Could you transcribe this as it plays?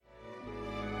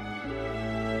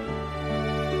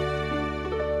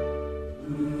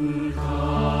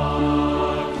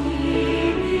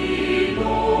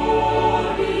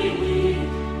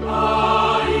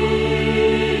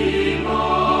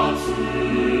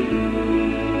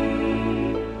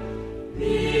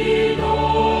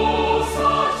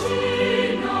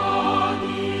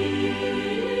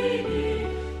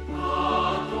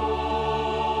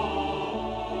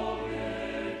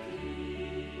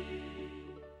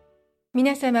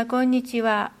皆様こんにち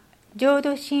は。浄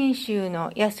土真宗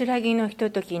の安らぎのひと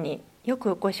ときによ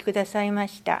くお越しくださいま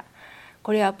した。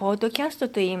これはポッドキャスト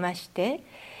といいまして、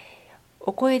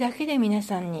お声だけで皆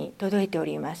さんに届いてお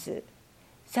ります。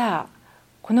さあ、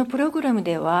このプログラム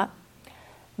では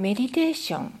メディテー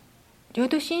ション、浄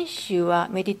土真宗は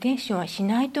メディテーションはし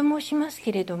ないと申します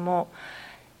けれども、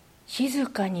静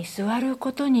かに座る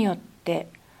ことによって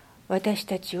私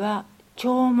たちは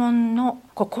弔問の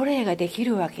心得ができ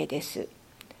るわけです。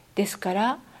ですか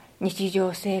ら日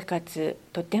常生活、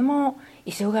とても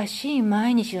忙しい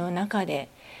毎日の中で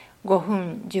5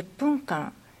分10分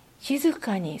間静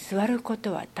かに座るこ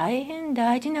とは大変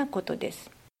大事なことで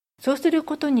す。そうする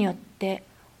ことによって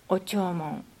お弔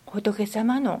問、仏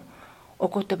様のお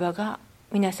言葉が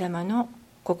皆様の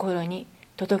心に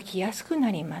届きやすくな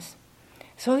ります。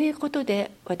そういうことで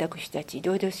私たち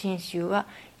浄土真宗は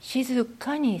静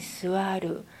かに座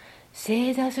る、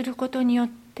正座することによっ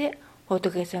て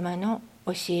仏様の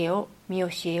教えを、見教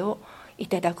えをい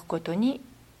ただくことに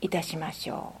いたしまし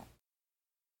ょ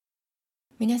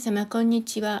う。皆様こんに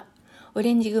ちは。オ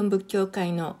レンジ郡仏教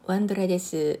会のワンドラで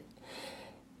す。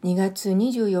2月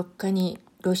24日に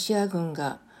ロシア軍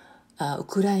がウ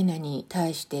クライナに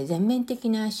対して全面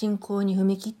的な侵攻に踏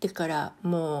み切ってから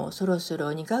もうそろそろ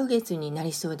2ヶ月にな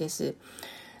りそうです。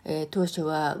当初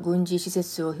は軍事施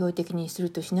設を標的にす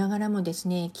るとしながらもです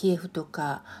ね、キエフと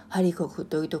かハリコフ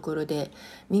というところで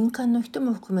民間の人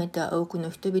も含めた多く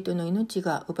の人々の命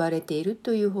が奪われている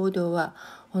という報道は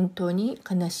本当に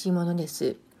悲しいもので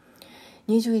す。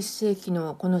21世紀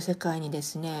のこの世界にで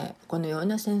すね、このよう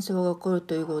な戦争が起こる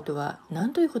ということは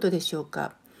何ということでしょう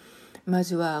か。ま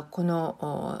ずはこ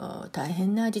の大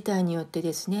変な事態によって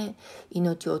ですね、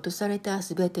命を落とされた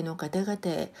すべての方々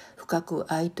へ深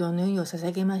く哀悼の意を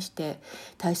捧げまして、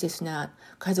大切な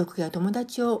家族や友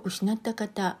達を失った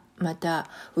方、また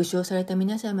負傷された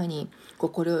皆様に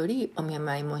心よりお見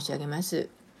舞い申し上げます。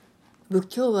仏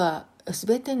教はす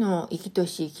べての生きと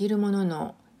し生きるもの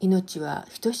の命は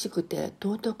等しくて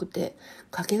尊くて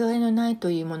かけがえのないと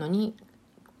いうものに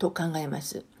と考えま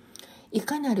す。い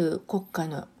かなる国家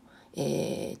の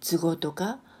都合と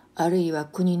か、あるいは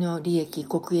国の利益、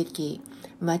国益、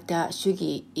また主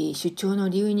義、主張の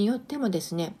理由によってもで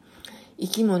すね、生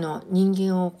き物、人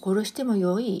間を殺しても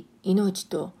よい命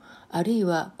と、あるい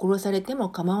は殺されても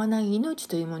構わない命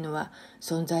というものは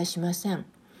存在しません。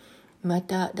ま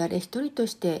た誰一人と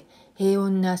して平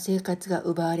穏な生活が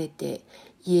奪われて、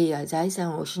家や財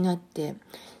産を失って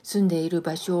住んでいる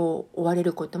場所を追われ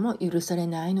ることも許され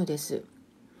ないのです。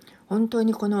本当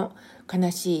にこの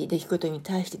悲しい出来事に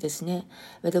対してですね、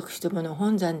私どもの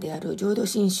本山である浄土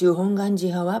真宗本願寺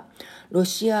派は、ロ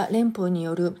シア連邦に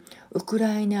よるウク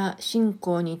ライナ侵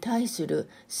攻に対する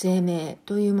声明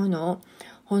というものを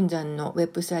本山のウ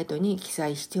ェブサイトに記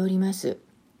載しております。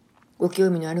ご興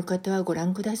味のある方はご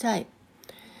覧ください。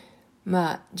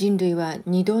人類は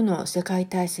2度の世界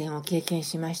大戦を経験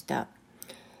しました。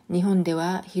日本で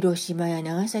は広島や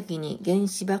長崎に原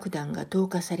子爆弾が投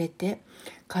下されて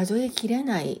数えきれ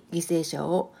ない犠牲者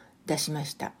を出しま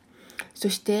した。そ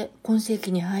して今世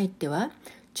紀に入っては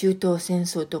中東戦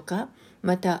争とか、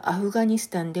またアフガニス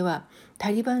タンでは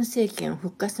タリバン政権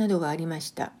復活などがありま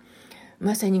した。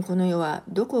まさにこの世は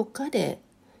どこかで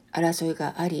争い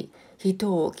があり、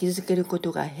人を傷つけるこ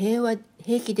とが平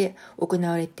気で行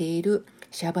われている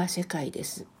シャバ世界で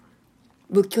す。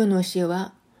仏教の教え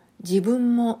は自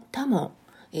分も他も、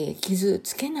傷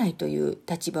つけないという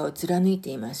立場を貫いて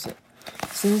います。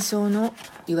戦争の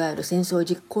いわゆる戦争を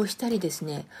実行したりです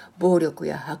ね、暴力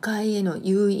や破壊への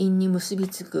誘因に結び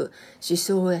つく思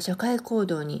想や社会行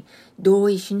動に同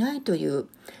意しないという、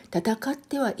戦っ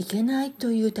てはいけない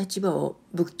という立場を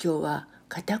仏教は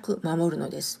固く守るの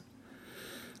です。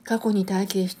過去に体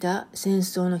験した戦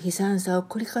争の悲惨さを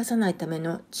繰り返さないため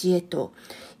の知恵と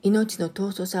命の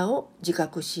尊さを自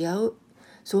覚し合う、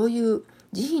そういう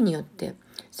慈悲によって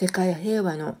世界平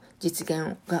和の実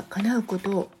現が叶うこと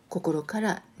を心か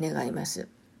ら願います。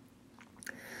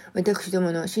私ど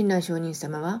もの親鸞上人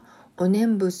様は、お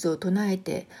念仏を唱え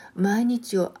て毎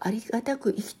日をありがた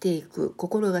く生きていく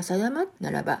心が定まった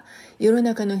ならば、世の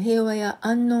中の平和や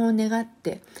安穏を願っ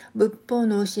て仏法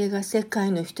の教えが世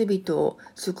界の人々を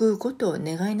救うことを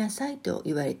願いなさいと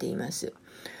言われています。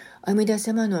阿弥陀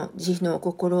様の慈悲のお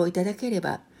心をいただけれ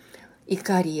ば、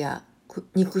怒りや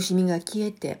憎しみが消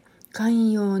えて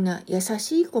寛容な優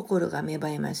しい心が芽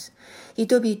生えます。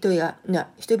人々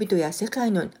や世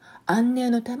界の安寧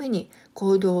のために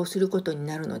行動をすることに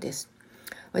なるのです。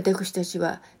私たち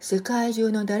は世界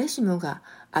中の誰しもが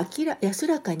安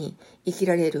らかに生き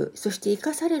られる、そして生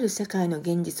かされる世界の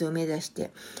現実を目指し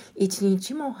て、一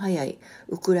日も早い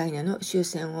ウクライナの終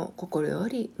戦を心よ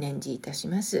り念じいたし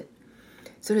ます。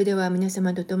それでは皆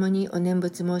様と共にお念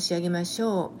仏申し上げまし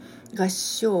ょう。合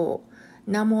唱。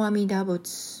ナモ阿弥陀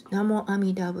仏、ナモ阿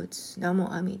弥陀仏、ナ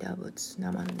モ阿弥陀仏、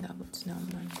ナモ阿弥陀仏、ナモ阿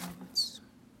弥陀仏。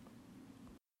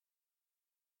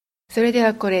それで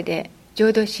はこれで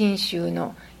浄土真宗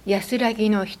の安らぎ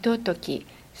のひととき、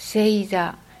正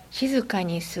座、静か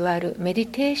に座るメディ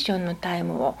テーションのタイ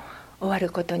ムを終わる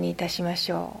ことにいたしま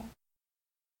しょう。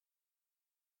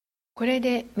これ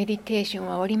でメディテーション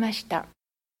は終わりました。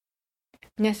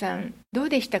皆さんどう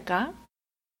でしたか？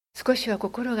少しは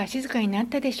心が静かになっ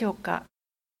たでしょうか？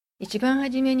一番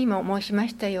初めにも申しま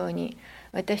したように、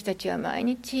私たちは毎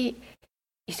日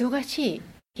忙しい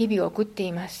日々を送って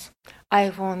います。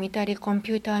iPhone を見たり、コン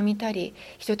ピューターを見たり、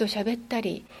人と喋った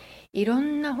り、いろ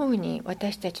んな風に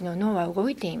私たちの脳は動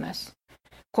いています。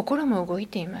心も動い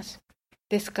ています。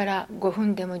ですから5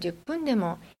分でも10分で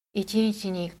も1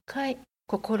日に1回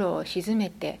心を静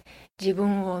めて、自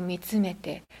分を見つめ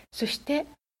て、そして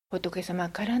仏様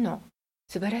からの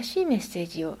素晴らしいメッセー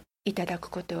ジをいただく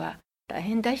ことは大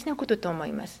変大事なことと思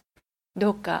います。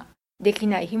どうかでき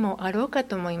ない日もあろうか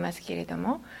と思いますけれど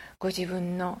も、ご自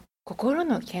分の心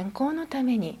の健康のた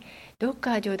めに、どう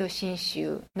か浄土真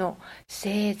宗の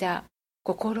正座、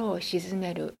心を静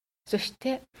める、そし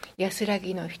て安ら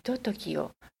ぎのひととき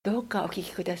をどうかお聞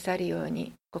きくださるよう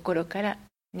に心から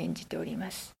念じておりま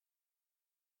す。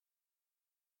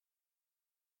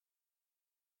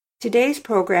Today's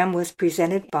program was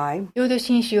presented by 浄土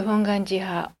真宗本願寺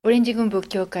派オレンジ群仏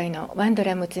教会のワンド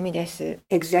ラムツミです。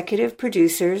Executive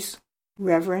Producers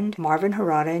Reverend Marvin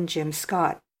Harada and Jim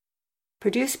Scott.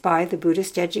 Produced by the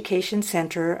Buddhist Education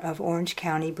Center of Orange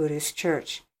County Buddhist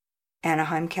Church,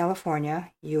 Anaheim,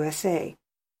 California, USA.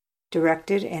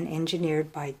 Directed and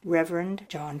engineered by Reverend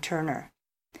John Turner.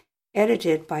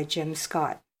 Edited by Jim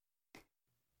Scott.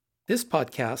 This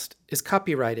podcast is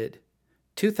copyrighted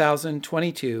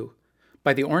 2022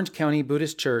 by the Orange County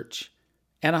Buddhist Church,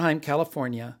 Anaheim,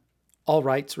 California, all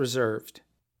rights reserved.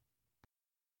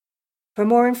 For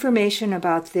more information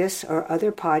about this or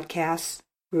other podcasts,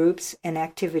 groups, and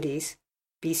activities,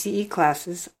 BCE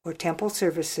classes, or temple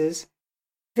services,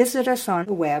 visit us on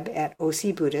the web at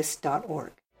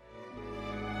ocbuddhist.org.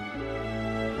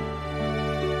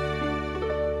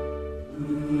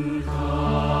 Buddha